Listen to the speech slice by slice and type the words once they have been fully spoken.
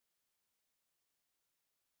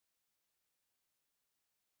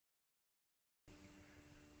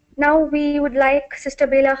Now we would like Sister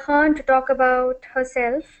Bela Khan to talk about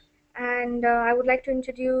herself, and I would like to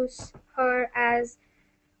introduce her as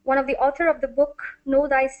one of the author of the book Know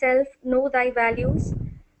Thyself, Know Thy Values.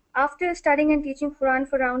 After studying and teaching Quran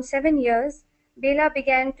for around 7 years, Bela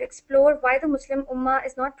began to explore why the Muslim Ummah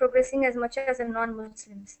is not progressing as much as the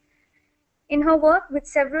non-Muslims. In her work with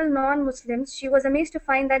several non-Muslims, she was amazed to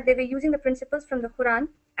find that they were using the principles from the Quran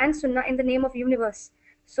and Sunnah in the name of universe,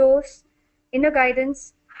 source, inner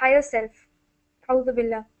guidance, higher self. A'udhu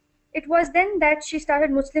Billah. It was then that she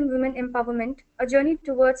started Muslim Women Empowerment, a journey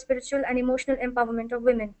towards spiritual and emotional empowerment of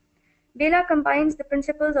women. Bela combines the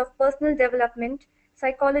principles of personal development,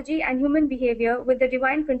 psychology, and human behavior with the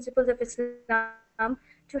divine principles of Islam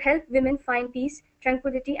to help women find peace,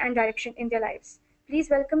 tranquility, and direction in their lives. Please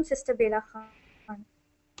welcome Sister Bela Khan.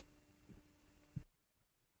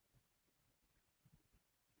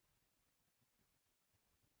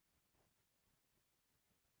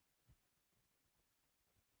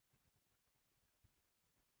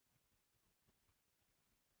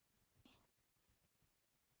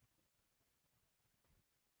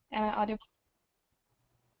 Am I audible?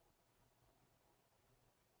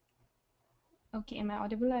 Okay, am I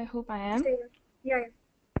audible? I hope I am. Stay here.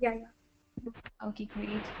 Yeah, yeah, yeah. Okay, great.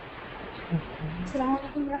 Assalamu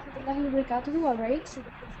alaikum warahmatullahi wabarakatuh. All right, so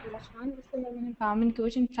this is Bela Khan, Muslim Women Empowerment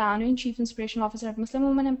Coach and founder and Chief Inspirational Officer of Muslim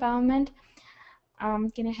Women Empowerment.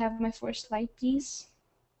 Can I have my first slide, please?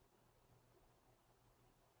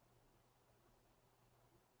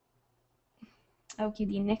 Okay,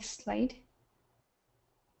 the next slide.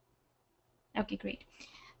 Okay, great.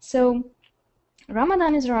 So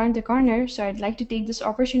Ramadan is around the corner, so I'd like to take this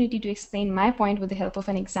opportunity to explain my point with the help of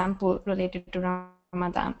an example related to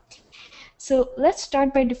Ramadan. So let's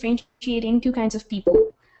start by differentiating two kinds of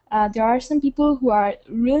people. There are some people who are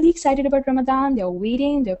really excited about Ramadan, they're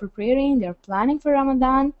waiting, they're preparing, they're planning for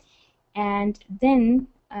Ramadan. And then,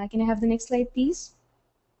 can I have the next slide, please?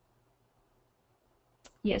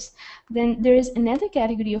 Yes, then there is another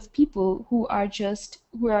category of people who are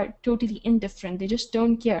totally indifferent. They just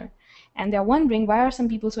don't care. And they're wondering why are some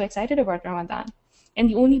people so excited about Ramadan? And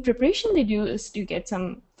the only preparation they do is to get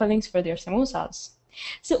some fillings for their samosas.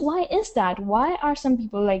 So why is that? Why are some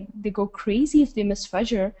people like they go crazy if they miss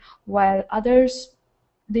Fajr, while others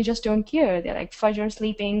they just don't care? They're like Fajr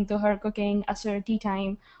sleeping, Dhuhr cooking, Asr tea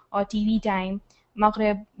time or TV time,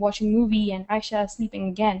 Maghrib watching movie, and Aisha sleeping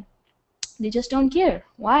again. They just don't care.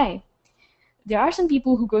 Why? There are some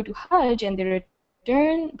people who go to Hajj and they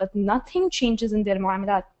return, but nothing changes in their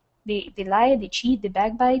muamalat. They lie, they cheat, they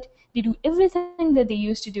backbite, they do everything that they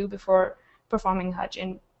used to do before performing Hajj.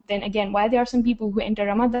 And then again, why there are some people who enter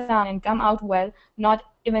Ramadan and come out well, not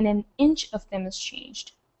even an inch of them is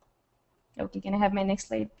changed. Okay, can I have my next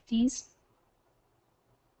slide, please?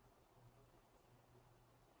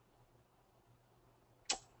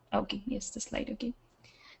 Okay, yes, the slide, okay.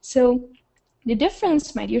 So the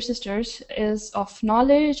difference, my dear sisters, is of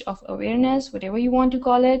knowledge, of awareness, whatever you want to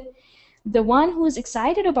call it. The one who is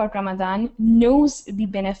excited about Ramadan knows the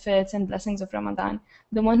benefits and blessings of Ramadan.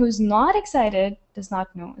 The one who is not excited does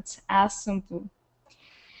not know. It's as simple.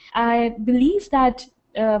 I believe that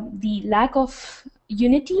the lack of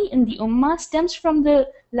unity in the Ummah stems from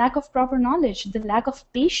the lack of proper knowledge. The lack of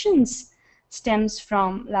patience stems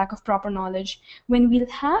from lack of proper knowledge. When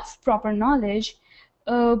we'll have proper knowledge,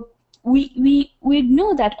 uh, we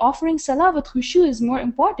know that offering salah with khushu is more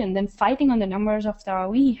important than fighting on the numbers of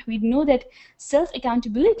Taraweeh. We know that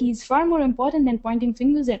self-accountability is far more important than pointing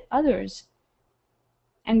fingers at others.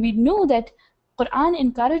 And we know that Quran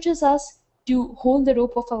encourages us to hold the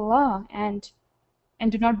rope of Allah and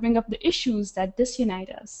do not bring up the issues that disunite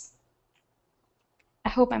us. I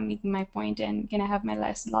hope I'm making my point, and can I have my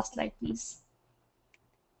last slide, please?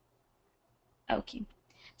 Okay.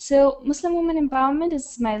 So Muslim Women Empowerment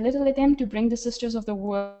is my little attempt to bring the sisters of the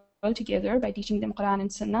world together by teaching them Quran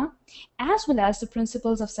and Sunnah, as well as the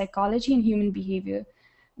principles of psychology and human behavior.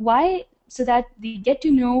 Why? So that they get to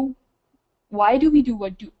know why do we do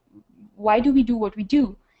what we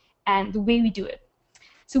do and the way we do it.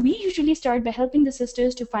 So we usually start by helping the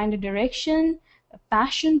sisters to find a direction, a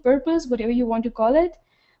passion, purpose, whatever you want to call it,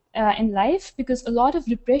 in life, because a lot of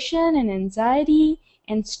depression and anxiety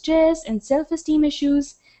and stress and self-esteem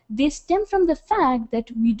issues, they stem from the fact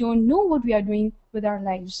that we don't know what we are doing with our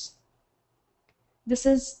lives. This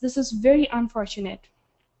is very unfortunate.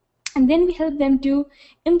 And then we help them to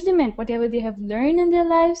implement whatever they have learned in their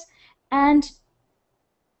lives, and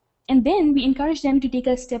then we encourage them to take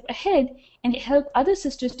a step ahead and help other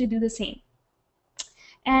sisters to do the same.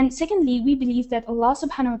 And secondly, we believe that Allah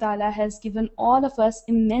subhanahu wa ta'ala has given all of us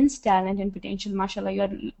immense talent and potential.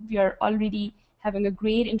 MashaAllah, you are already having a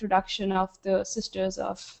great introduction of the sisters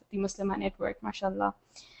of the Muslimah network, mashallah.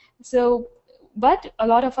 So, but a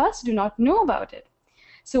lot of us do not know about it.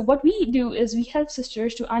 So what we do is we help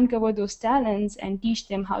sisters to uncover those talents and teach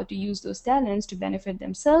them how to use those talents to benefit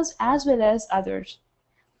themselves as well as others.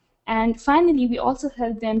 And finally, we also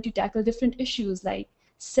help them to tackle different issues like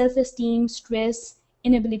self-esteem, stress,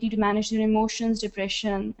 inability to manage their emotions,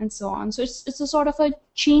 depression, and so on. So it's a sort of a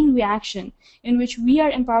chain reaction in which we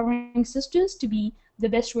are empowering sisters to be the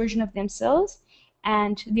best version of themselves,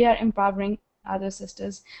 and they are empowering other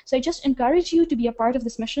sisters. So I just encourage you to be a part of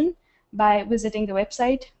this mission by visiting the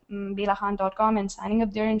website, belakhan.com, and signing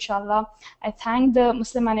up there, inshallah. I thank the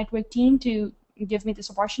Muslimah Network team to give me this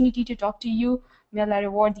opportunity to talk to you. May Allah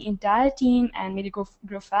reward the entire team and may it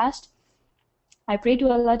grow fast. I pray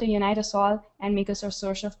to Allah to unite us all and make us a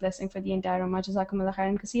source of blessing for the entire Ummah. Jazakumullah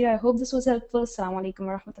khairan kaseera. I hope this was helpful. Assalamu alaikum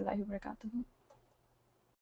wa rahmatullahi wa barakatuh.